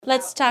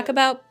Let's talk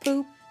about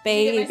poop,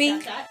 baby.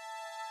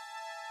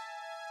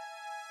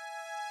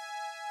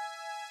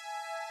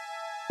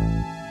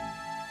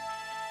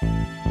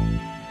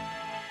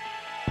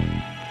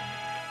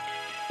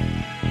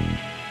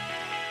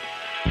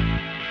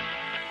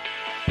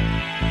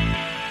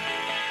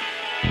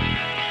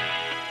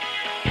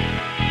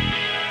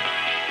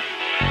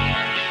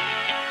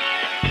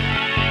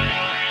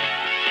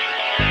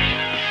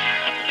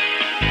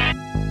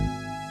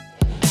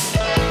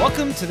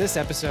 Welcome to this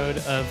episode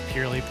of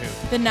Purely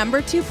Poop. The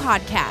 #2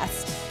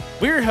 podcast.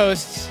 We're your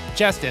hosts,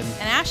 Justin.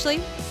 And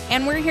Ashley.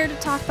 And we're here to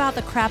talk about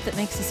the crap that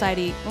makes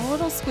society a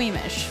little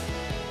squeamish.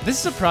 This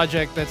is a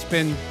project that's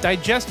been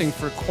digesting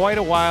for quite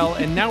a while,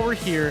 and now we're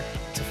here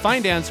to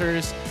find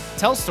answers,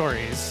 tell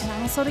stories.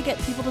 And also to get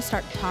people to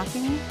start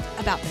talking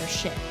about their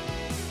shit.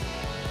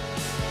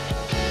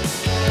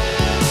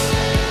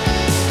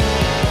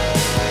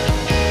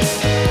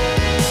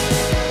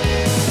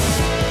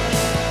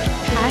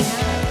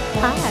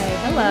 Hi,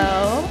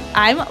 hello.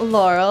 I'm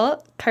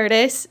Laurel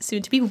Curtis,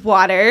 soon to be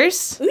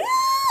Waters.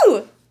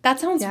 Ooh! That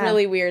sounds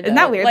really weird, though. Isn't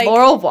that weird? Like,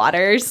 Laurel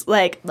Waters.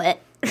 Like, bleh.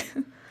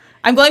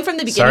 I'm going from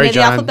the beginning Sorry, of the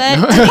John. alphabet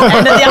to the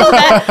end of the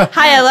alphabet.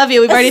 Hi, I love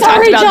you. We've already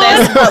talked about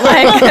this, but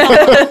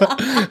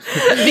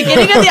like,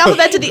 beginning of the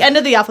alphabet to the end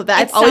of the alphabet.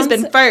 I've always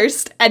been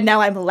first, and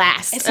now I'm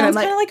last. It And I'm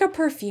sounds kind of like a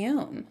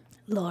perfume.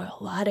 Laurel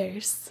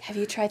Waters. Have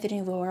you tried the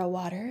new Laurel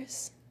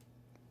Waters?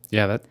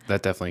 Yeah,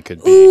 that definitely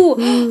could be.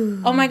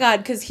 Ooh! Oh my god,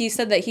 because he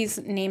said that he's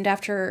named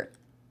after...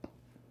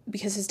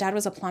 Because his dad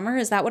was a plumber?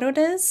 Is that what it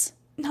is?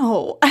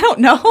 No, I don't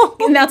know.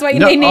 And that's why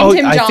they named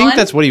him John? I think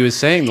that's what he was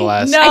saying the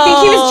last. No, I think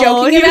he was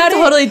joking about it.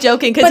 Totally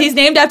joking because he's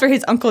named after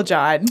his Uncle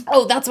John.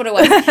 Oh, that's what it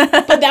was.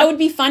 But that would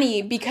be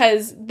funny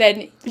because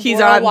then He's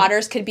Laurel on-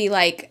 Waters could be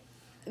like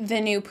the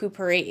new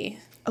poopery.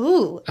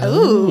 Ooh.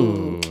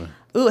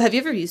 Ooh, have you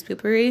ever used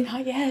Poopery?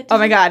 Not yet. Oh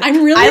my god.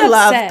 I'm really I upset.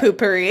 love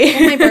Poopery.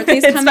 Well, my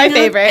birthday's It's coming my up,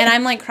 favorite. and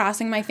I'm like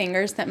crossing my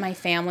fingers that my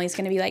family's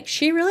going to be like,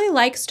 she really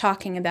likes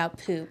talking about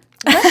poop.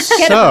 Let's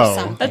get her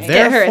something.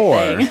 get her a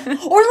therefore,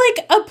 thing. Or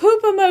like a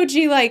poop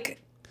emoji,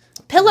 like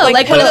Pillow,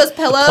 like one of those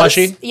pillows.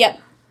 plushie. Yep.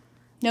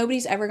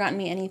 Nobody's ever gotten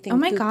me anything Oh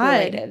my poop God.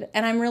 related.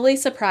 And I'm really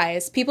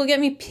surprised. People get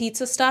me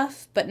pizza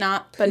stuff, but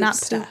not poop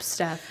stuff. poop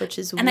stuff, which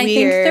is And weird. I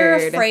think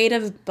they're afraid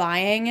of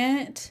buying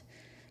it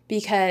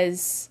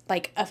because,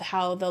 like, of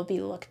how they'll be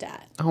looked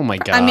at. Oh my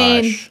gosh. I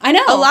mean, I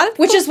know. a lot of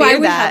which people is why fear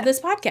we that. have this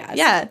podcast.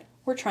 Yeah.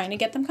 We're trying to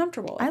get them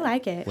comfortable. I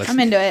like it. Let's- I'm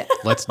into it.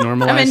 Let's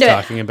normalize into it.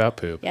 talking about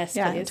poop. Yes,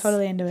 Yeah, please.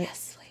 totally into it.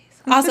 Yes,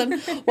 please.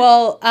 Awesome.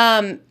 Well,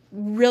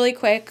 really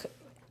quick,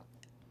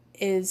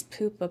 is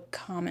poop a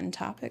common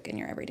topic in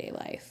your everyday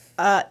life?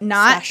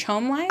 Not. /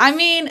 home life? I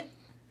mean,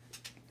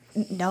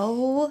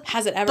 no.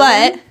 Has it ever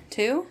but- been,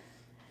 too?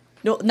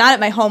 No, not at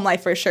my home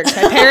life for sure. 'Cause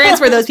my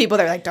parents were those people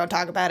that were like, don't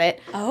talk about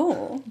it.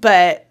 Oh.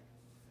 But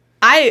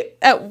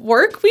at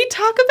work, we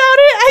talk about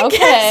it, I Okay.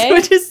 guess,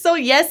 which is so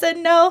yes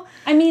and no.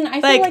 I mean, I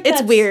feel Like, like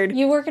it's that's- weird.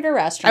 You work at a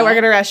restaurant. I work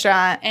at a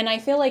restaurant. And I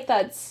feel like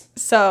that's...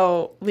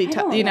 So we,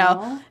 don't you know.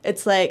 know,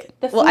 it's like,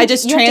 The well, I food-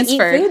 just you have to eat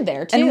transferred, food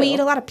there, and we too. eat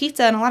a lot of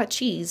pizza and a lot of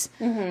cheese.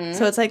 Mm-hmm.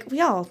 So it's like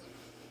we all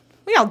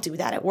do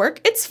that at work.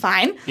 It's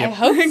fine. I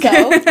hope so.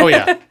 Oh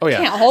yeah. Oh yeah.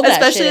 Can't hold that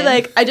Especially shit in.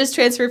 like I just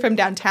transferred from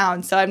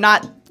downtown, so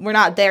we're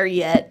not there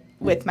yet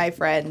with my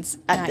friends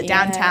at Not the yet.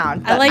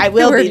 downtown. I But like I the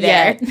will word be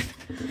there. yet.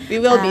 We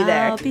will be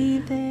there. I'll be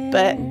there.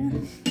 But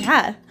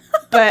yeah.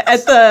 But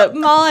at the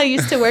mall, I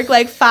used to work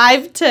like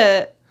 5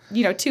 to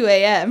 2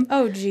 a.m.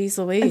 Oh, geez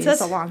Louise. And so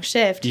that's a long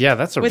shift. Yeah,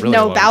 that's a with really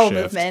no long bowel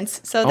shift.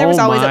 movements. So there was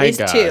Oh always at my least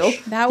gosh. 2.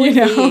 That would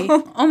you be...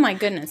 know? Oh, my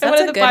goodness. And That's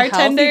one of a the good,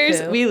 bartenders,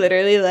 healthy we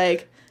literally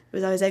it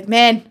was always like,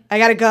 man, I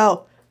gotta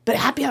go. But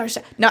happy hour.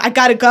 No, I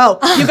gotta go.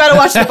 You gotta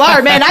watch the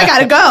bar, man. I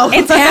gotta go.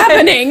 It's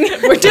happening.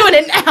 We're doing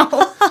it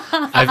now.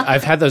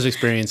 I've had those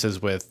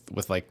experiences with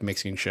like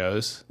mixing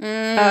shows.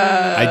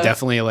 I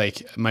definitely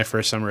like my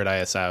first summer at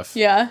ISF.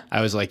 Yeah.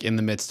 I was like in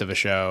the midst of a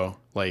show,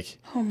 like,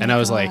 Oh my and I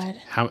was God.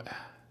 like,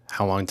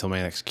 how long till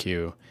my next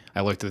cue?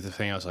 I looked at the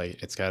thing. I was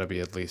like, it's got to be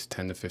at least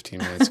 10 to 15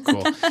 minutes.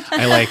 Cool.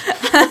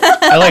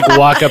 I like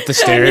walk up the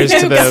stairs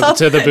to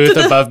the booth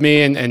above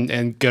me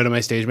and go to my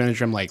stage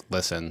manager. I'm like,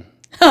 listen.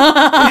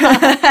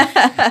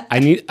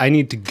 I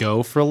need to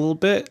go for a little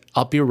bit.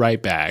 I'll be right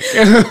back.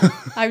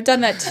 I've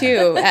done that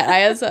too at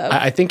ISO.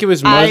 I think it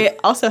was more. I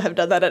also have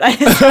done that at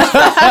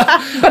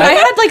ISF. But I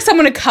had like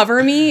someone to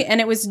cover me,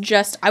 and I was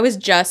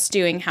just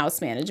doing house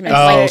management.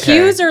 Oh, like okay.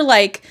 cues are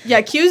like,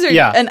 Yeah, cues are.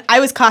 Yeah. And I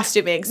was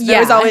costuming. So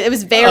Yeah. it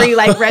was very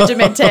like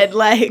regimented.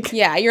 Like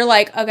yeah, you're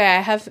like, okay,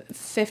 I have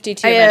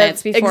 52 I have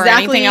minutes before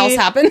anything else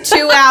happens.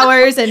 2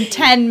 hours and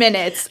 10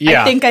 minutes.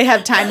 Yeah. I think I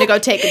have time to go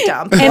take a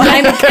dump. And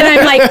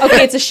I'm like,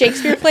 okay, it's a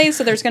Shakespeare play,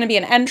 so there's going to be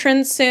an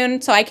entrance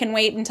soon, so I can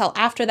wait until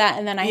after that,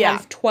 and then I Yeah.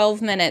 have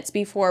 12 minutes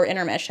before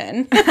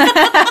intermission.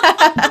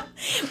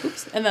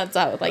 Oops. And that's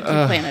how like you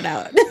plan it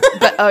out.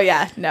 But oh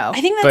yeah, no.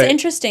 I think that's But-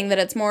 interesting that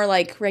it's more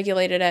like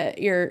regulated at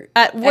your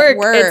At work,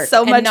 it's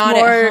so and much not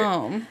more- at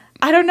home.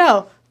 I don't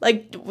know.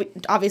 Like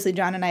obviously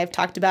John and I have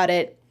talked about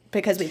it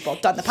because we've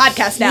both done the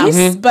podcast now.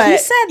 But he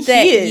said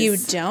that he you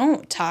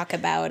don't talk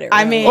about it.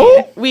 I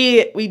mean,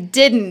 we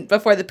didn't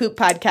before the poop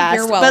podcast.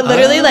 You're welcome. But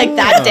literally like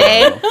that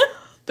day,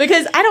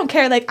 because I don't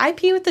care. Like I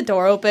pee with the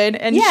door open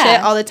and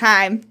shit all the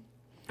time.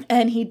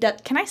 And he does.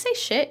 Can I say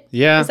shit?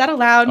 Yeah. Is that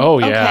allowed? Oh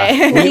yeah.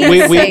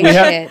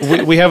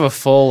 Okay. We have a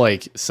full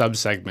like sub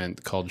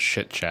segment called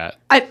Shit Chat.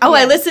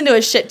 I listened to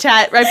a shit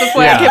chat right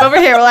before I came over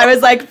here while I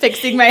was like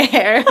fixing my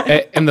hair.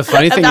 And the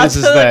funny thing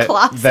is that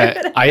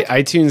closet.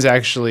 iTunes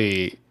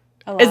actually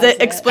is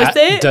it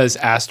explicit? Does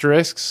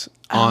asterisks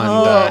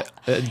on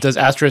does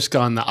asterisk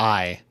on the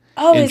I.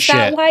 Oh, is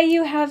that why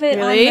you have it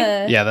Really?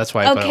 on the... Yeah, that's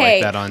why I put it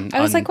like that on.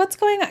 I was like, what's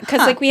going on?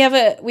 Because like we have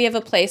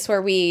a place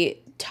where we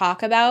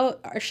talk about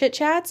our shit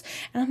chats,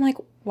 and I'm like,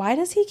 why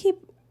does he keep?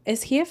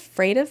 Is he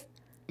afraid of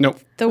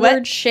the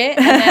word shit?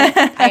 And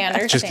then I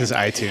understand. Just because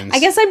iTunes. I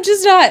guess I'm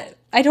just not.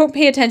 I don't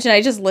pay attention.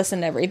 I just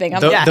listen to everything.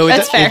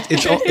 That's fair.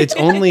 It's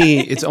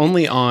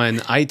only on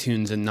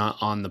iTunes and not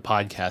on the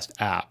podcast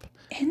app.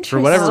 For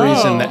whatever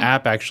reason, the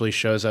app actually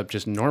shows up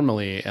just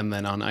normally, and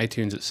then on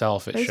iTunes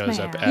itself, it shows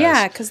up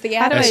as because the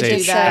app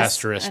SH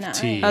asterisk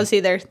T. Oh,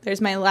 see,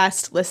 there's my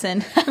last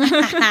listen.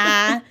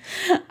 I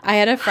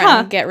had a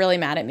friend get really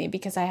mad at me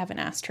because I haven't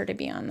asked her to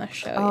be on the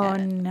show yet. Oh,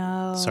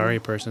 no. Sorry,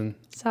 person.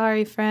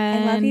 Sorry,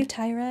 friend. I love you,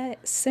 Tyra.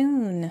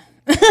 Soon.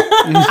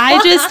 I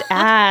just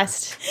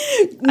asked.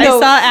 I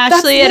saw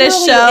Ashley at a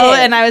show,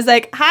 and I was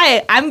like,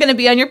 hi, I'm going to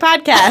be on your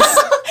podcast.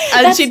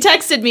 And she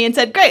texted me and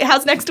said, great,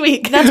 how's next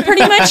week? That's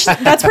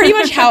pretty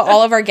much how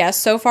all of our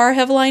guests so far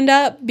have lined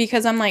up,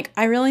 because I'm like,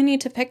 I really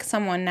need to pick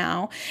someone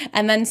now.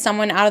 And then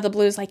someone out of the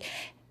blue is like,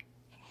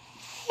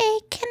 hey,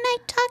 can I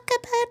talk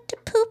about the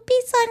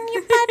poopies on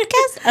your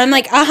podcast? And I'm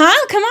like,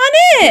 come on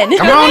in.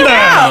 Come on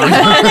down.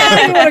 Come on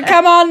down. You want to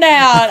come on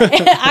down.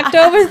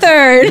 October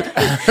 3rd.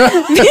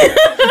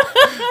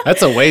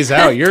 That's a ways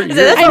out. You're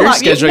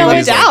scheduling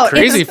these like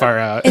crazy far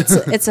out.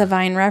 It's a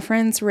Vine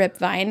reference, Rip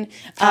Vine.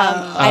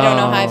 I don't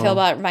know how I feel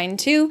about Vine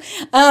 2.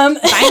 Vine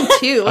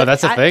 2? Oh,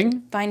 that's a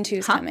thing? Vine 2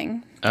 is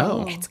coming.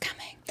 Oh. It's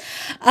coming.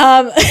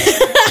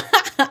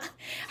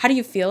 How do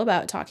you feel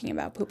about talking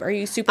about poop? Are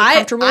you super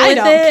comfortable with it? I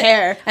don't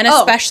care. And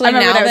especially I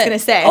remember now what I was going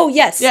to say. Oh,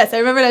 yes. Yes, I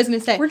remember what I was going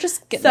to say. We're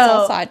just getting this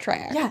all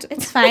sidetracked. Yeah,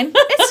 it's fine.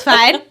 It's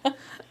fine.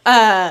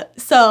 I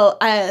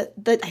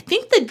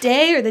think the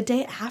day or the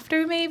day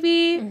after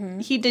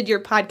maybe he did your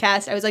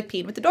podcast, I was like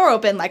peeing with the door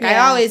open like I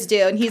always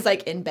do, and he's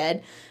like in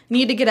bed.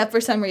 Need to get up for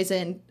some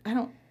reason.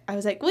 I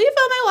was like, will you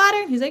fill my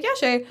water? And he's like, yeah,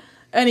 sure.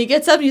 And he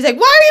gets up and he's like,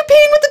 why are you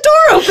peeing with the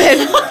door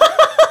open?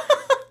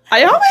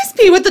 I always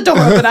pee with the door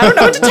open. I don't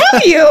know what to tell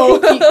you.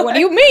 What do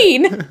you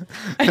mean?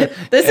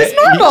 This is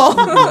normal.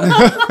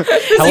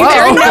 This is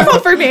very normal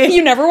for me.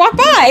 You never walk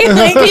by.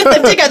 Like, we've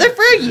lived together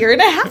for a year and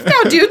a half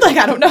now, dude. Like,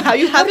 I don't know how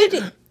you haven't.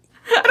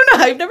 I don't know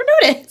how you've never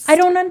noticed. I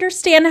don't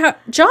understand how.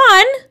 John.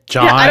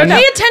 Yeah, I don't know.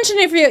 Pay attention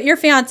to your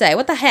fiance.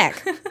 What the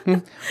heck?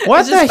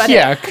 What the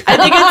heck? I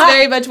think it's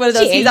very much one of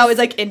those. He's always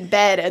like in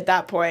bed at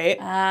that point.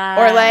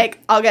 Or like,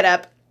 I'll get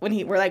up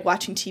when we're like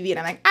watching TV and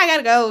I'm like, I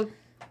gotta go.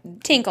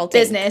 Tinkle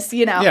business,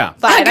 you know. Yeah.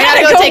 Fine. I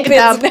gotta go take a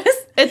dump.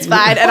 It's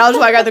fine. And I'll just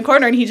walk around the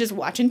corner and he's just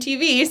watching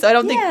TV. So I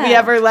don't think we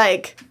ever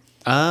like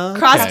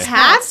cross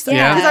paths.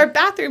 Yeah. Because our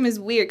bathroom is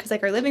weird. Because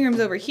like our living room's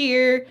over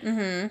here.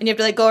 And you have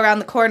to like go around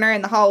the corner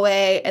in the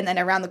hallway and then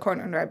around the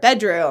corner into our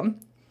bedroom.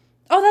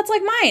 Oh, that's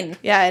like mine.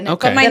 Yeah. And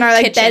okay. then our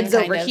like kitchen, bed's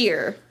over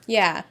here.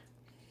 Yeah.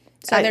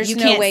 So there's you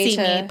no can't way see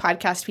to me,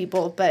 podcast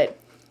people, but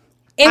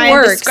I'm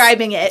works.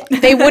 Describing it.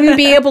 They wouldn't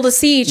be able to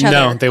see each other.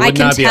 No, they would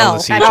not be able to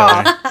see each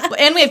other.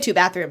 And we have 2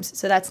 bathrooms,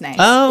 so that's nice.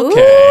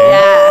 Okay.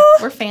 Yeah,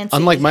 we're fancy.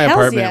 Unlike my Hells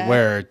apartment yeah.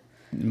 where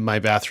my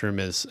bathroom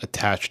is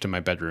attached to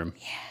my bedroom.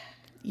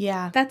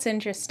 Yeah. That's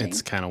interesting.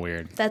 It's kind of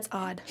weird. That's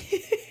odd.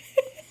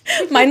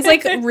 Mine's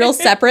like real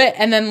separate,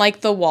 and then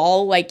like the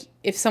wall, like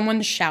if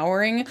someone's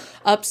showering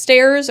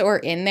upstairs or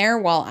in there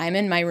while I'm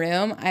in my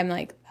room, I'm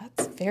like,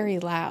 that's very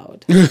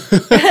loud.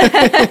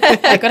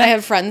 Like when I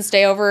have friends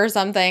stay over or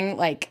something,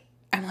 like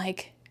I'm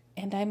like,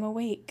 and I'm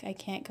awake. I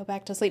can't go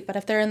back to sleep. But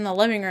if they're in the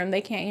living room,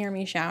 they can't hear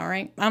me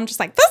showering. I'm just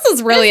like, this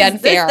is really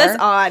unfair. That's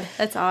odd.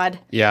 That's odd.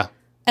 Yeah.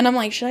 And I'm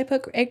like, should I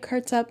put egg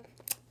carts up?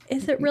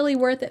 Is it really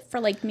worth it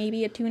for like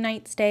maybe a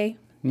 2-night stay?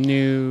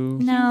 No.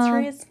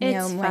 It's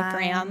my fine.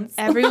 friends.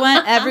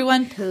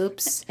 Everyone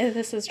poops.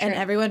 This is true. And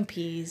everyone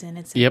pees, and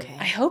it's Yep. okay.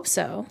 I hope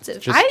so.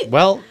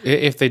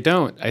 If they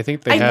don't, I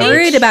think they have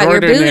worried about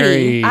your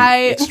booty.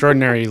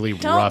 extraordinarily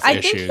rough I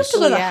think you have issues. to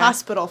go to the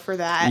hospital for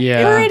that.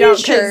 Yeah. If you don't,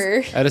 'cause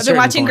Sure. I've been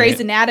watching Grey's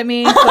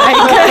Anatomy,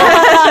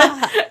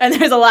 like, and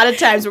there's a lot of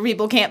times where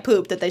people can't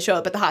poop that they show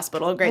up at the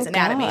hospital in Grey's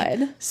Anatomy.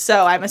 God.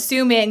 So I'm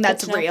assuming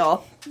that's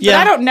real. Yeah.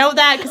 But I don't know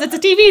that because it's a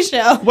TV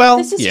show. Well,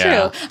 This is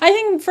true. I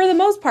think for the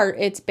most part,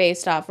 it's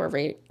based off of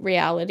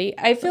reality.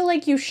 I feel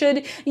like you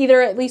should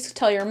either at least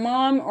tell your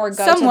mom or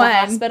go to the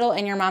hospital,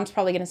 and your mom's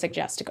probably going to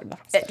suggest to go to the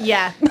hospital.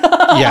 Yeah.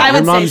 Yeah, your would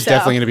say mom's so.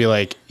 definitely going to be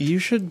like, you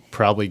should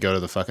probably go to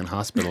the fucking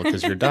hospital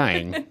because you're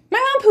dying. My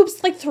mom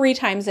poops like 3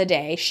 times a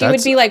day. She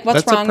would be like,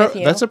 what's wrong with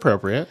you? That's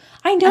appropriate.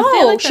 I know. I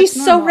feel like She's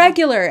that's so normal.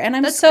 regular, and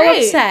I'm That's so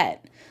great.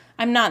 upset.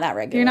 I'm not that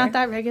regular. You're not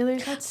that regular?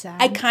 That's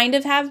sad. I kind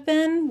of have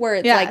been, where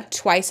it's Yeah. like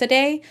twice a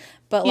day,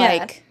 but Yeah.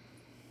 like,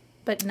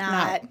 but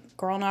not.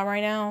 girl, not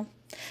right now.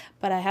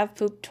 But I have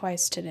pooped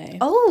twice today.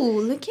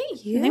 Oh, look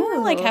at you. And they were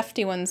like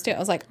hefty ones too. I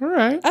was like, All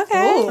right.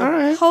 okay, Oh. All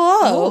right.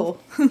 hello.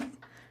 Oh.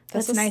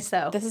 That's is- nice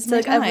though. this is It's my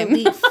like time. a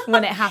relief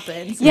when it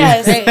happens.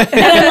 Yes. Great. And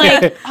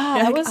I'm like, oh,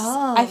 that like, was,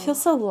 oh. I feel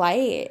so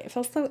light. It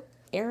feels so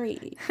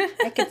airy.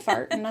 I could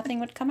fart and nothing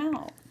would come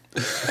out.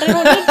 But I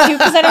don't need to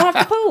because I don't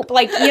have to poop.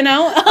 Like, you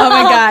know? Oh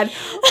my God.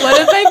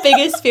 One of my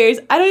biggest fears,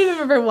 I don't even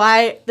remember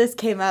why this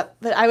came up,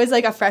 but I was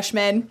like a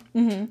freshman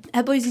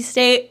at Boise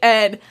State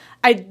and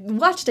I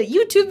watched a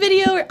YouTube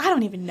video, or I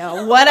don't even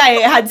know what I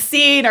had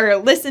seen or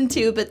listened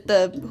to, but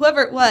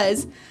whoever it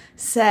was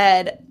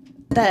said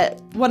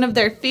that one of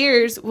their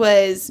fears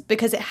was,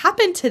 because it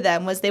happened to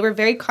them, was they were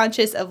very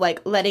conscious of like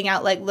letting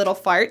out like little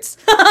farts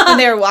when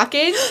they were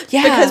walking.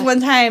 Yeah. Because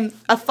one time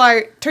a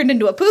fart turned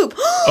into a poop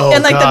Oh,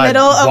 in like God. the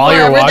middle of While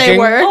you're wherever they walking?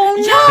 were. Oh,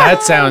 no.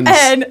 That sounds.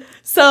 And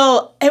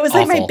so it was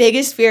like my Awful.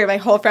 biggest fear my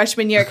whole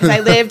freshman year, because I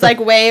lived like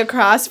way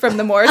across from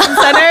the Morrison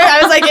Center. I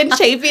was like in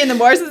Chafee, and the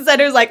Morrison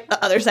Center is like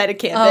the other side of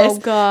campus. Oh,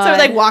 God. So I would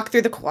like walk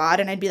through the quad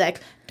and I'd be like,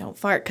 don't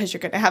fart because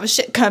you're going to have a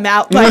shit come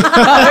out. Like, oh my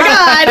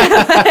God. It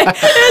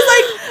was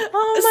like,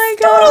 Oh it's my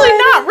totally God.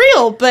 not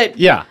real, but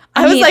Yeah.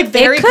 I was mean, like it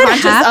very could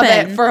conscious of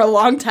happen. it for a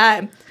long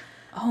time.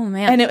 Oh,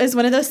 man. And it was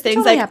one of those things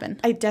Totally like happened.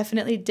 I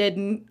definitely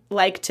didn't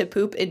like to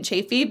poop in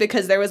Chafee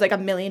because there was like a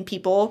million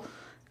people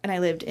and I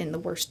lived in the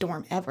worst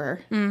dorm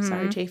ever. Mm-hmm.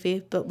 Sorry,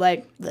 Chafee, but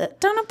like bleh.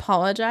 Don't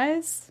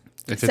apologize.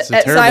 If it's So,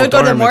 a terrible I would go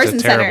to the dorm, Morrison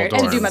it's a terrible Center to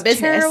dorm. do my business.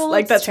 terrible,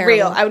 Like it's that's terrible.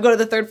 real. I would go to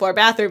the third floor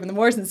bathroom in the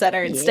Morrison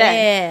Center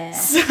instead.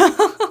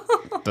 Yeah.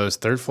 Those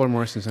third floor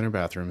Morrison Center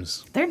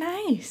bathrooms. They're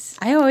nice.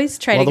 I always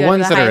try Well, to the go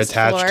ones to the that are highest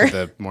attached floor. to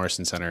the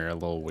Morrison Center are a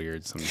little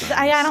weird sometimes.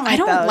 I don't like I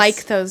don't those.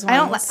 like those I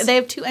don't like. ones. They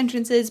have two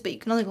entrances, but you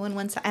can only go in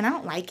one side, and I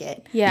don't like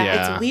it. Yeah.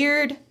 Yeah. It's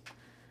weird.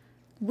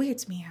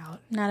 Weirds me out.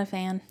 Not a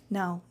fan.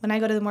 No, when I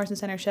go to the Morrison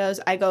Center shows,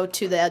 I go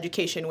to the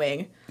education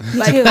wing.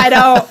 Like I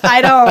don't.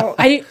 I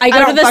go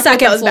to don't the fuck with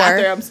second those floor.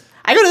 bathrooms.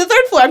 I go to the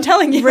third floor. I'm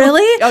telling you.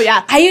 Really? Oh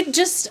yeah.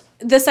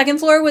 The second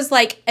floor was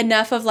like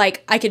enough of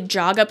like I could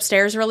jog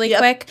upstairs really Yep.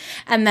 quick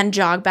and then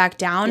jog back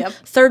down. Yep.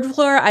 Third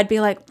floor, I'd be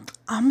like,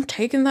 I'm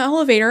taking the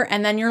elevator.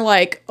 And then you're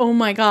like, oh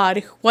my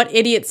God, what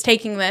idiot's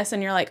taking this?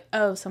 And you're like,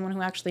 oh, someone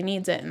who actually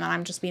needs it. And then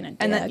I'm just being a dick.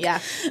 And then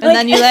and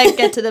then you like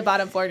get to the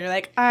bottom floor and you're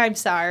like, I'm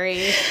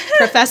sorry,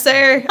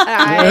 professor.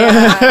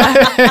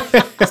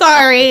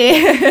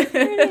 Sorry.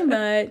 Pretty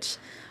much.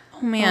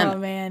 Oh man. Oh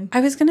man. I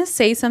was going to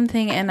say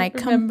something and I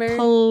Remember?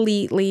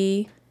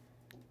 completely...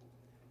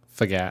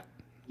 Forget.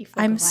 You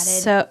I'm forgot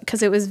it. so...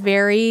 Because it was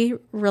very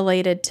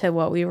related to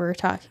what we were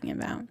talking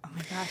about. Oh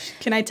my gosh.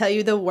 Can I tell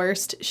you the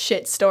worst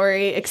shit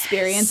story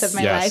experience of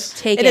my Yes. life?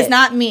 Take It is it.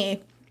 not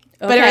me,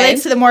 but it Okay.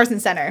 relates to the Morrison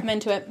Center, I'm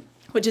into it.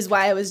 which is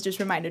why I was just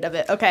reminded of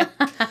it. Okay.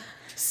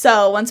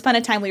 So once upon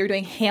a time we were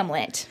doing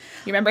Hamlet.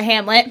 You remember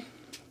Hamlet?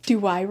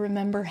 Do I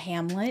remember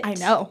Hamlet? I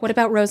know. What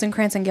about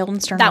Rosencrantz and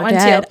Guildenstern? That Are one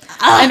Dead? too.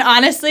 And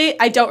honestly,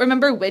 I don't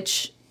remember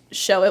which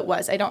show it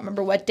was. I don't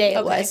remember what day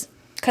it was.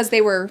 Because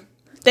they were...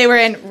 They were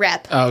in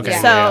rep. Oh, okay.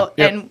 So, Yeah,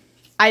 yeah. Yep. and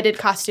I did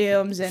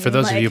costumes. And For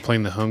those of like- you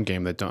playing the home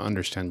game that don't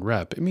understand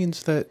rep, it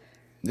means that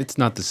it's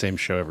not the same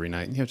show every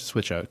night. You have to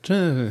switch out.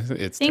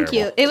 It's Thank terrible.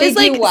 you. It They was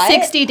do like what?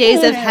 60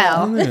 days of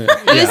hell. It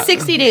Yeah. was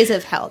 60 days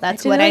of hell.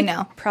 That's what I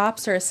know.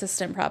 Props or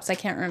assistant props? I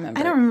can't remember.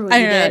 I don't remember what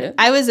you did.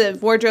 I was a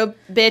wardrobe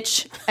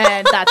bitch,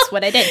 and that's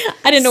what I did.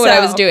 I didn't know what I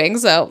was So, doing,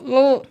 so...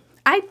 Well,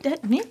 I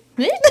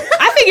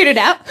figured it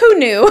out. who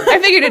knew? I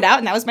figured it out,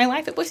 and that was my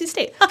life at Boise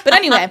State. But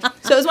anyway,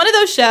 so it was one of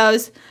those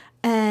shows,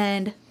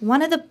 and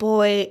one of the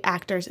boy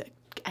actors,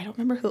 I don't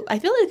remember who. I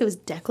feel like it was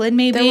Declan,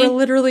 maybe. There were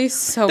literally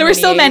so There were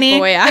so many.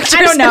 boy actors.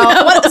 I don't know.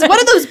 It was one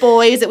of those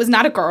boys. It was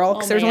not a girl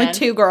because there was only man.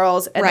 2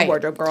 girls and Right. the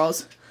wardrobe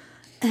girls.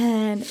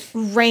 And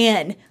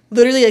ran,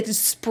 literally like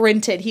just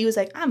sprinted. He was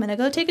like, I'm going to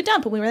go take a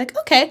dump. And we were like,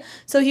 okay.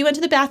 So he went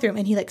to the bathroom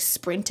and he like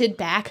sprinted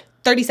back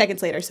 30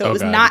 seconds later. So it Oh,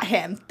 was God. not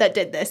him that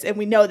did this. And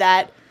we know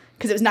that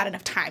because it was not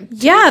enough time. to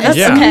Yeah, do this. that's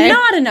Yeah. Okay.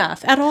 not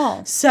enough at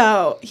all.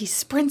 So he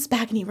sprints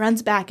back and he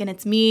runs back, and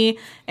it's me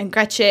and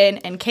Gretchen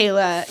and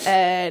Kayla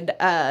and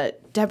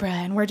Deborah,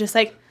 and we're just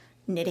like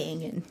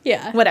knitting and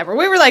Yeah. whatever.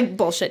 We were like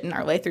bullshitting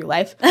our way through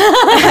life.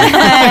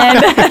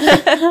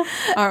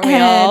 Aren't we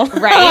all?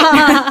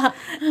 Right.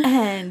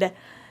 And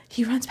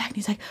he runs back and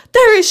he's like,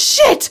 there is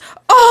shit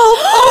all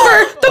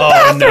over the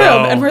bathroom.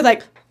 no. And we're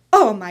like,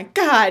 oh my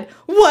God,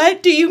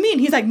 what do you mean?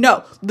 He's like,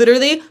 no,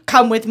 literally,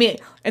 come with me.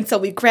 And so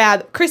we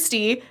grab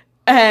Christy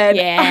and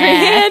Yeah.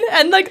 Ariane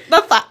and like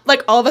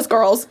like all of us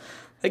girls,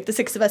 like the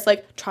 6 of us,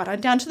 like trot on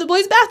down to the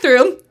boys'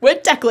 bathroom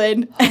with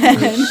Declan.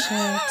 And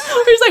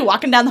we're just like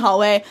walking down the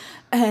hallway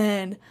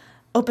and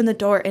open the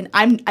door, and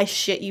I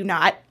shit you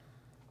not,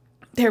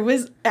 there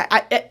was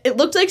it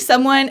looked like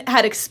someone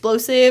had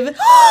explosive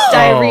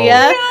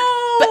diarrhea.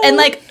 and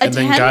like And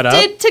then got up?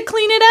 attempted to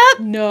clean it up.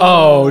 No.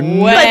 Oh, way.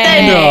 But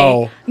then-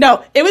 no.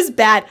 No, it was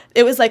bad.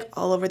 It was like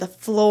all over the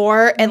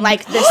floor and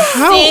like the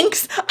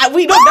sinks.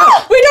 We don't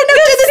know. We don't know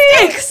the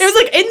sinks. It was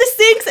like in the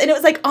sinks and it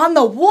was like on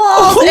the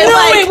walls. and, no,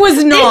 like, it was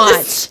in not.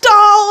 the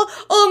stall.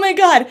 Oh my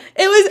god,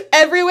 it was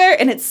everywhere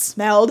and it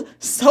smelled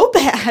so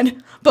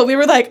bad. But we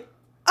were like,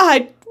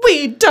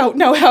 we don't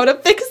know how to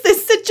fix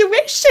this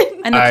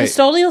situation. And the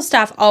custodial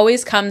staff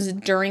always comes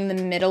during the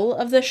middle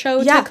of the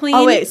show to clean.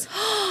 Always.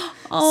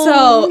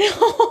 Oh,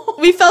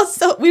 so we felt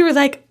so. We were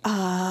like,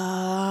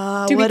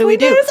 what do we clean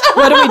do? this?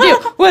 What do we do?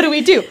 What do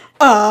we do?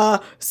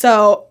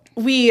 So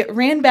we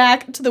ran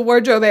back to the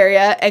wardrobe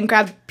area and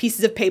grabbed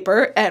pieces of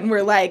paper, and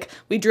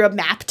we drew a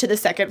map to the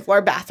second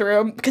floor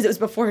bathroom because it was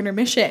before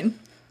intermission.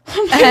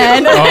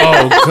 And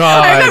Oh,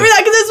 God. I remember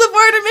that because it was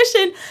before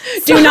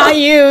intermission. Do not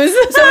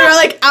use. So we were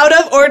like out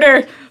of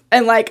order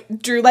and like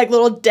drew like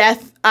little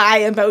death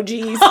eye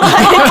emojis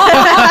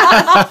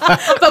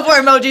before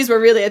emojis were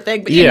really a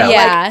thing. But Yeah.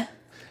 Yeah.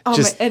 oh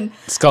Just my, and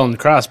skull and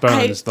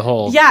crossbones, the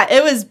whole. yeah,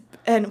 it was,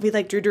 and we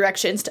like drew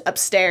directions to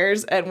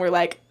upstairs, and we're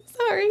like,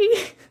 sorry.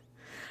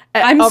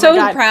 And- I'm oh my so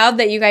God. proud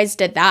that you guys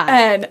did that.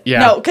 And Yeah.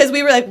 no, because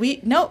we were like,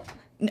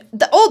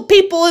 the old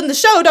people in the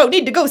show don't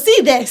need to go see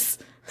this.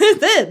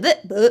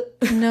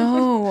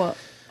 No.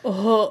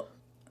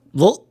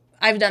 Well,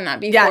 I've done that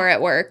before Yeah.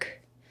 at work.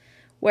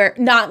 Where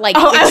not like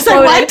Oh, I was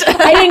exploded. like,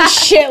 what? I didn't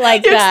shit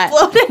like You that.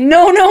 exploded?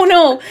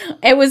 No.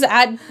 It was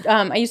at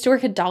I used to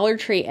work at Dollar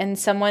Tree and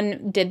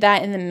someone did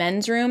that in the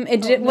men's room.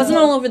 It wasn't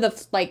all over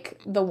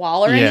the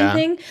wall or Yeah.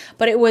 anything,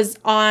 but it was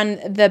on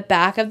the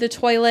back of the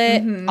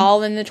toilet,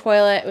 all in the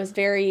toilet. It was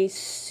very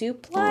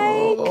soup-like.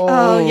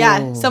 Oh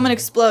yeah, someone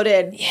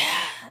exploded.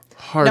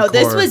 hardcore. No,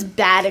 this was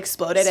bad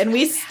exploded, and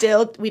we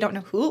don't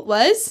know who it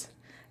was,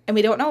 and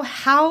we don't know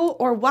how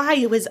or why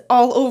it was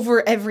all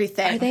over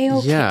everything. Are they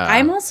okay? Yeah.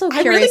 I'm also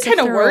I'm curious really kind if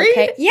of they're worried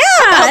okay. Yeah.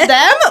 about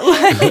them.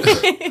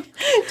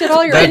 Like, Did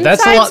all your That's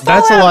a insides lot.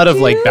 That's fall a lot out of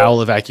like too?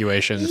 bowel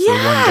evacuation for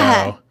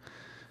Yeah.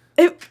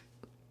 one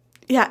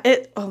go.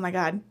 oh my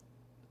god.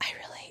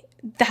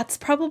 That's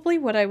probably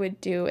what I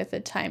would do with a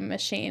time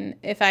machine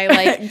if I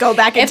like Go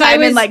back in if I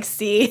time and was- like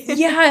see.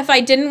 Yeah, if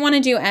I didn't want to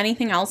do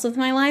anything else with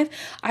my life,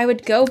 I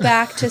would go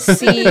back to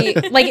see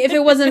like if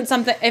it wasn't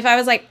something if I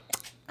was like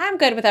I'm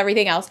good with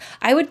everything else,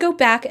 I would go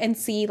back and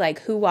see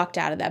like who walked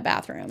out of that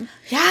bathroom.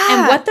 Yeah.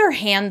 And what their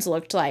hands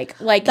looked like.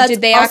 Like That's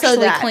did they also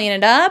actually that. clean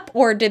it up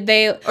or did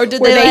they Or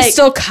did were they, they like-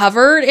 still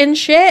covered in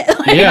shit?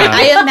 Like, Yeah.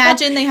 I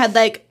imagine they had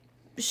like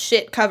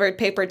shit covered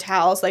paper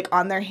towels like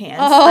on their hands.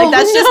 Oh, like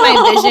that's just my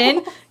no.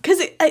 vision because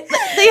they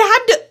had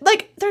to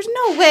like. There's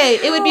no way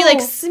it would be like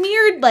No.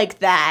 smeared like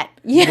that.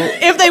 Yeah.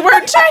 If they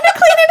weren't trying to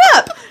clean it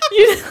up.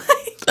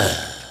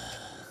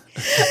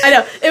 I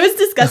know it was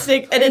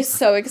disgusting, and I'm it's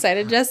so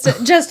excited.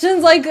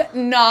 Justin's like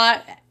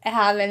not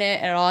having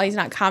it at all. He's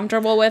not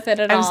comfortable with it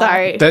at all. I'm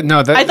sorry. That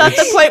I thought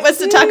the point was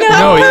to talk No,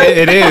 about.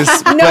 it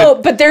is. No,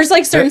 but there's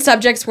like certain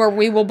subjects where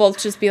we will both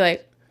just be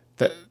like,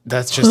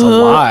 That's just a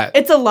lot.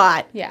 It's a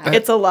lot. Yeah.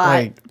 It's a lot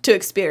Like- to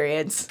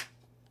experience.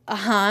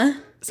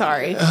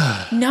 Sorry.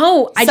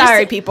 no, I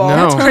Sorry, just, people.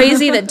 No. It's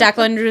crazy that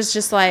Declan was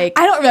just like,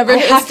 I don't remember. I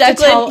It was have to Declan.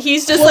 tell.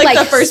 He's just well, like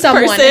the first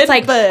person. It's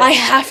like but I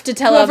have to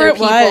tell whoever other it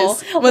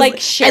people. was like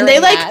sharing and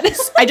they like.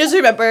 that. I just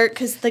remember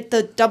because like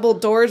the double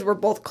doors were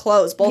both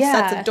closed, both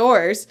sets Yeah. of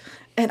doors,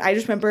 and I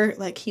just remember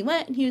like he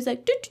went and he was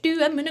like,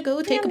 "Do I'm gonna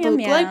go take a Meow, poop,"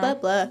 meow, blah meow. blah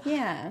blah.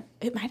 Yeah.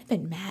 It might have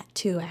been Matt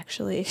too,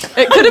 actually.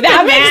 It could have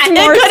That been makes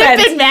Matt. more It could have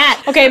sense. been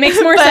Matt. Okay, it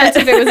makes more But- sense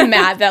if it was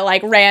Matt that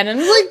like ran and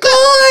was like,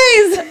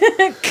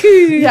 guys.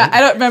 Yeah,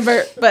 I don't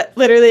remember, but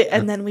literally,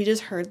 and then we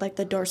just heard like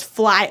the doors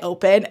fly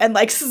open and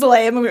like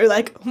slam, and we were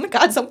like, "Oh my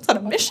god, someone's on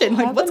a mission!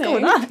 Like, what's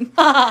going on?"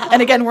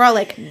 And again, we're all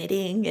like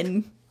knitting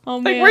and Oh,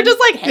 like man. we're just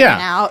like hanging Yeah.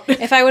 out.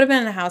 If I would have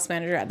been a house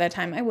manager at that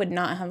time, I would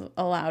not have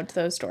allowed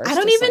those doors. I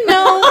don't to even slam.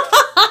 know.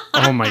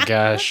 Oh my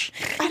gosh.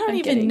 I don't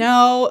even kidding.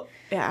 know.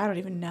 Yeah, I don't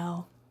even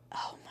know.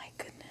 Oh my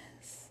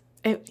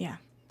goodness. Yeah.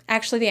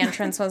 Actually, the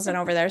entrance wasn't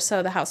over there,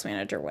 so the house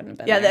manager wouldn't have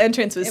been Yeah, there. the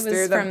entrance was It was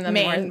through the from the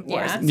main north-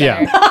 Morrison yeah.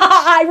 Center. Yeah.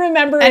 I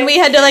remember And it. we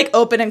had to like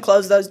open and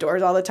close those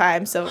doors all the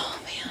time. So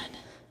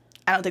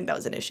I don't think that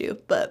was an issue,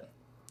 but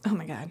oh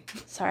my god.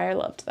 Sorry, I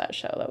loved that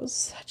show. That was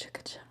such a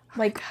good show.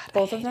 Like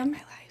both of them.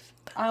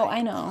 Oh,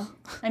 I know.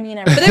 I mean,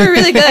 But they were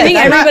really good. I think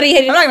everybody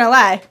hated. I'm not gonna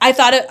lie. I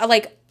thought it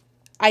like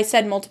I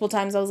said multiple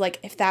times. I was like,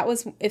 if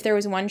there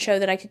was one show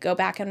that I could go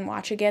back and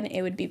watch again,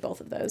 it would be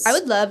both of those. I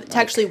would love to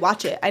actually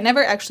watch it. I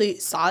never actually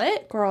saw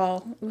it.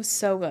 Girl, it was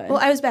so good. Well,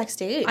 I was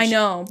backstage. I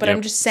know, but Yep.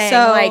 I'm just saying,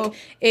 So- like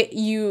it.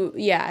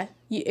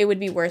 It would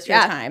be worth your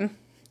Yeah. time.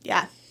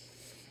 Yeah.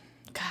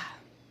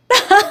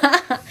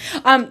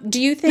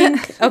 Do you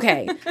think?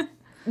 Okay,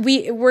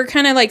 we're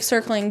kind of like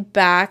circling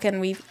back,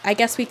 and I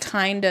guess we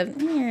kind of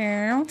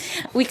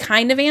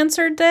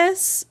answered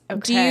this.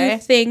 Do you Okay.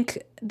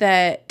 think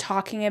that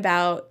talking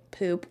about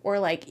poop or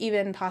like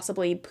even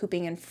possibly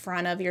pooping in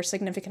front of your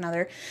significant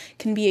other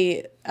can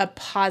be a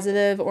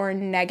positive or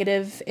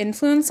negative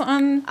influence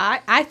on?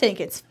 I think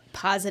it's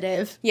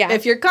positive. Yeah.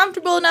 If you're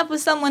comfortable enough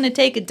with someone to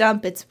take a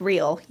dump, it's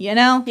real, you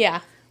know?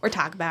 Yeah. or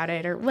talk about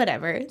it or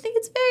whatever. I think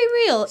it's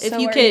very real. So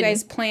if you are could you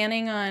guys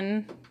planning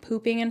on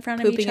pooping in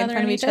front of each other?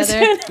 I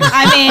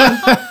mean,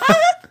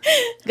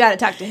 gotta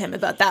talk to him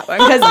about that one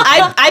because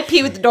I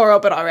pee with the door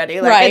open already.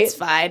 Like, Right. it's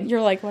fine.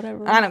 You're like,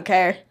 whatever. I don't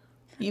care.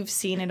 You've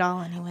seen it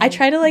all anyway. I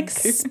try to like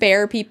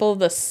spare people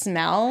the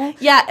smell.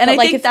 Yeah, and But, I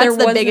like, think if there that's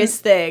the wasn't-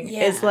 biggest thing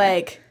is Yeah.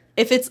 like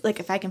if it's like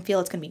if I can feel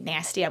it's gonna be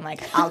nasty, I'm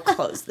like I'll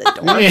close the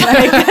door.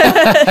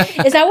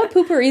 Is that what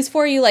poopery is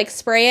for? You like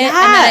spray it Yeah.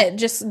 and then it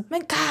just My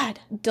God,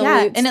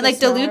 dilutes and it the like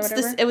smell or dilutes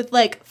whatever? it with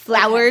like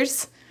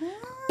flowers,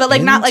 but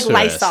like not like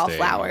Lysol Interesting.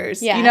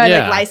 flowers. Yeah. You know,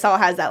 Yeah. like Lysol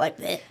has that like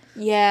bleh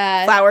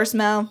yeah. flower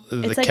smell.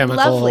 The It's like chemical,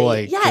 lovely.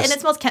 like, Yeah, and just- it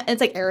smells.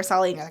 It's like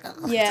aerosol. And you're like,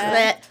 oh,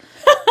 Yeah.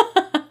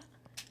 bleh.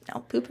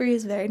 No, poopery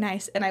is very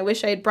nice, and I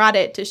wish I had brought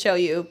it to show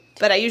you.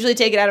 But I usually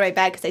take it out of my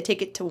bag because I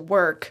take it to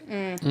work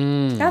That's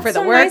for the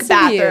so work nice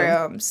of you.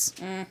 bathrooms.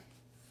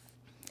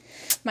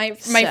 My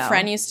So.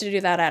 friend used to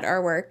do that at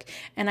our work,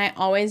 and I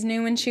always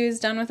knew when she was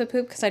done with a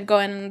poop because I'd go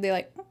in and be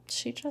like, oh,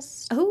 she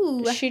just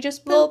Ooh, little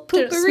little pooped.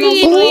 It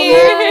poopery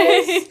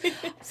smells in so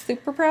nice.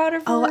 Super proud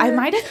of her. Oh, I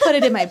might have put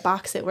it in my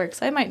box at work,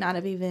 so I might not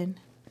have even.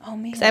 Oh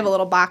man, I have a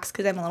little box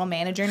because I'm a little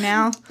manager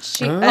now.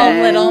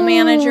 a little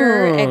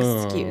manager.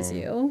 Excuse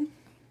you.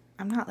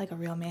 I'm not like a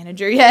real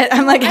manager yet.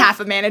 I'm like half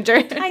a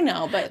manager. I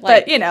know, but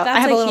like, you know, I that's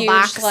have a little huge,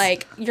 box.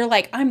 Like, you're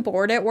like, I'm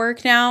bored at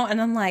work now, and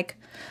I'm like,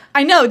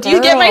 I know. Do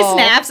you get my Girl,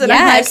 snaps? And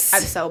yes. I'm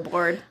like, I'm so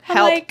bored. I'm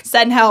Help. like-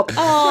 Send help.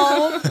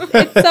 oh,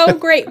 it's so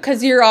great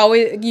because you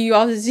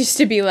always used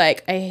to be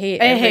like, I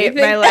hate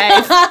my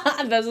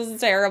life. This is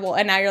terrible,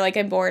 and now you're like,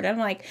 I'm bored. I'm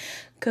like,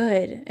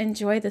 good,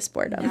 enjoy this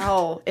boredom.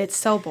 No, it's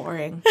so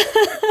boring.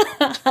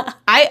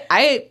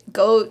 I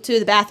go to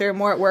the bathroom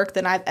more at work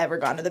than I've ever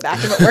gone to the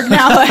bathroom at work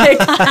now. Like,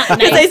 'cause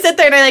I sit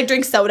there and I like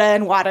drink soda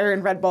and water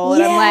and Red Bull,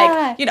 and I'm Yeah.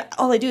 like, you know,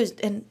 all I do is,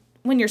 and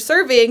when you're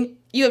serving,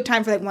 you have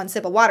time for like one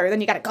sip of water,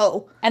 then you gotta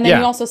go, And then Yeah.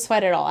 you also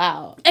sweat it all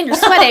out. and you're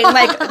sweating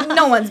like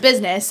no one's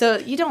business. So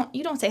you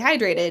don't stay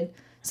hydrated.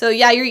 So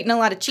yeah, you're eating a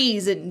lot of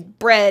cheese and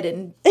bread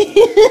and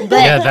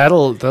Yeah,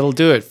 that'll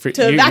do it for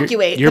To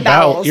evacuate your the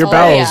bowels. Your Oh,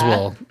 bowels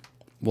yeah.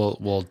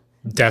 will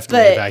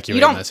definitely but evacuate you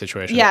don't in that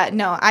situation. Yeah,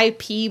 no, I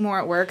pee more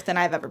at work than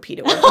I've ever peed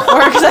at work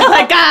before because I'm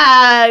like,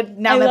 God,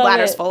 now I my love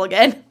bladder's it. full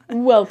again.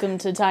 Welcome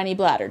to Tiny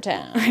Bladder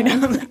Town. I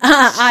know.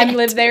 I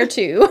live there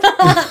too.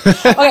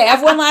 Okay, I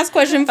have one last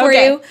question for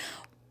Okay. you.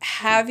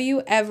 Have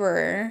you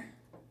ever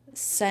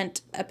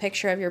sent a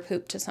picture of your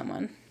poop to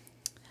someone?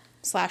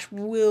 /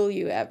 will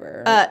you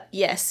ever?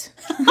 Yes.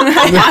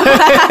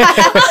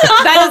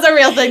 That is a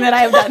real thing that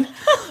I have done.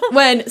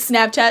 When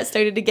Snapchat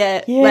started to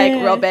get like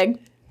real big,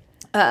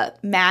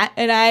 Matt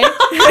and I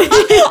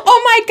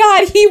Oh my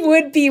God, he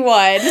would be one.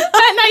 and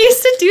I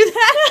used to do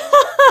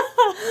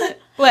that.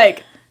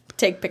 Like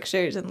take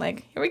pictures and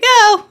like, here we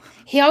go.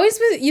 He always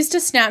used to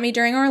snap me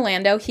during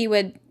Orlando. He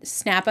would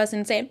snap us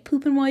and say,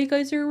 pooping while you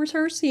guys are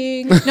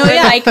rehearsing. No,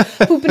 yeah. Like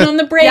pooping on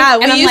the break. Yeah,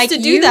 we and I'm used like, to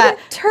do "You that.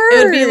 Turd.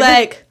 It would be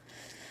like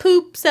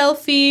poop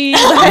selfie.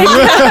 Like,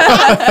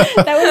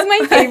 That was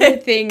my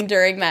favorite thing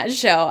during that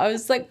show. I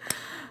was like,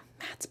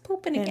 Matt's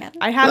pooping again.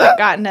 I haven't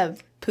gotten a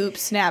poop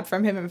snap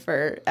from him in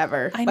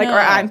forever. I Like, or know.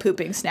 I'm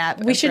pooping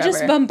snap. We should just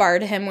forever.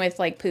 bombard him with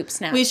like poop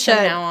snaps. We should.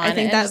 From now on I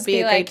think and that just would be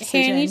a great like,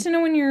 hey, I need decision. to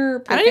know when you're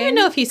pooping. I don't even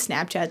know if he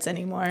Snapchats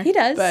anymore. He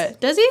does.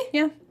 But does he?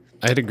 Yeah.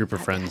 I had a group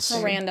of friends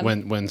So random.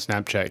 when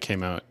Snapchat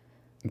came out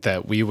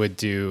that we would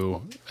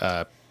do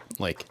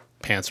like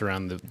pants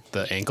around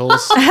the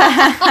ankles,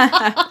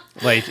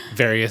 like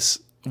various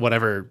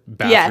whatever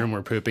bathroom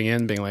we're pooping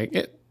in, being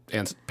like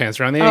pants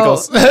around the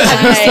ankles.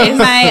 Have you seen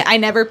my I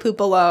never poop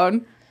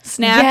alone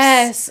snaps?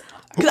 Yes.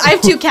 Because I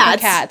have two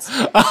cats. Cats.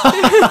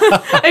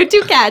 I have two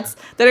cats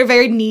that are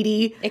very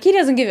needy. Icky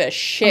doesn't give a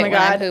shit Oh my when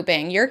I'm God.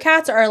 pooping. Your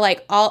cats are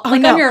like all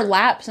like no. on your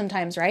lap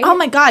sometimes, right? Oh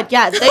my God,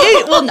 yes.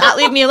 They will not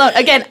leave me alone.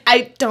 Again,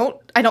 I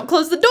don't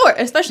close the door.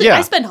 Especially Yeah.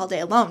 I spend all day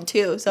alone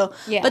too. So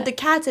Yeah. but the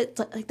cats, it's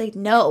like they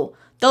know.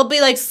 They'll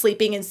be like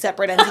sleeping in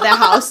separate ends of the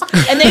house,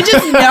 and they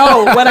just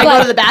know when I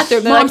go to the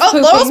bathroom. They're like, Mom's "Oh,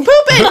 Laurel's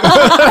pooping."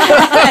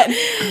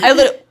 I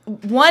literally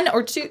one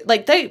or two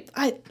like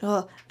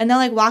and they'll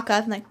like walk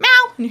up and like meow,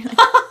 and you're like,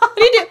 "What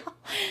do you do?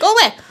 Go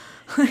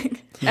away."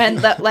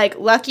 And like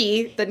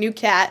Lucky, the new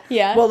cat,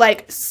 Yeah. will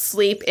like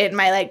sleep in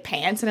my like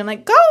pants, and I'm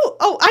like, "Go!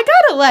 Oh, I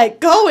gotta like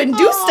go and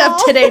do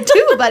stuff today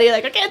too, buddy.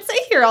 Like I can't stay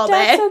here all day."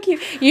 That's so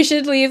cute. You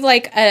should leave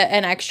like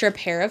an extra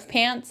pair of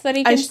pants that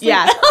he can sleep.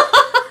 Yeah.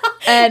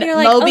 And You're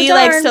like, Moby "Oh,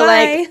 likes darn, to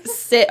bye." like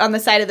sit on the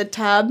side of the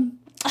tub.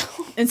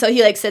 And so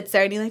he like sits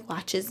there and he like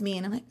watches me,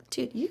 and I'm like,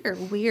 dude, you're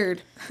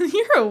weird.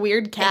 You're a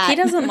weird cat. He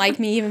doesn't like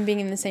me even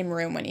being in the same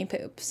room when he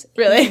poops.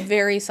 Really? He's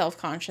very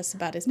self-conscious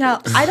about his No,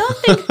 poops. I don't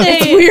think they.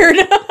 It's weird.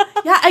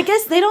 Yeah, I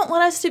guess they don't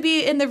want us to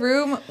be in the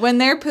room when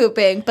they're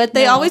pooping, but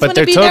they always But want to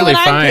they're be there totally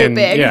when I'm fine,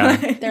 pooping.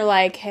 yeah. They're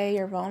like, hey,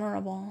 you're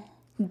vulnerable.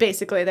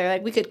 Basically, they're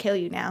like, we could kill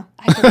you now.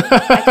 I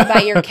could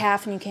bite your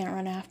calf and you can't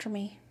run after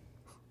me.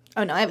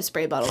 Oh no, I have a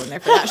spray bottle in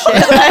there for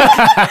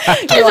that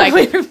shit. You're like,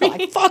 away from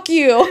me. fuck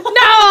you.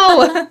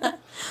 No.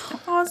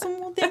 Awesome.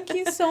 Well, thank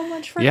you so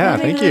much for Yeah,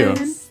 coming thank you.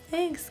 on.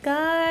 Thanks,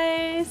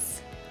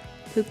 guys.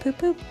 Poop, poop,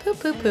 poop. Poop,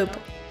 poop, poop.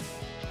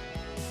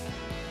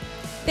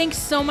 Thanks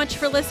so much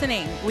for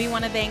listening. We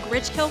want to thank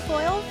Rich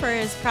Kilfoyle for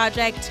his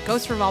project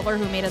Ghost Revolver,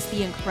 who made us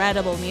the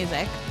incredible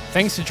music.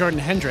 Thanks to Jordan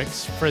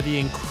Hendricks for the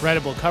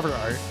incredible cover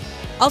art.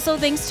 Also,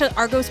 thanks to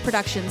Argos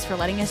Productions for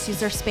letting us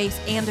use their space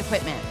and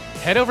equipment.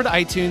 Head over to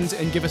iTunes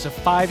and give us a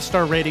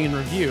 5-star rating and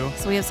review.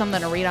 So we have something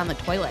to read on the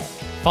toilet.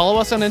 Follow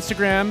us on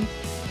Instagram,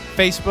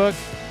 Facebook.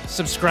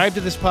 Subscribe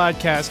to this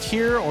podcast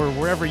here or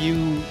wherever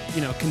you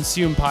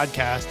consume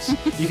podcasts.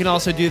 You can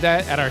also do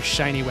that at our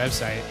shiny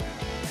website.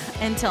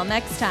 Until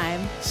next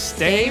time,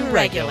 Stay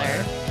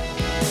regular.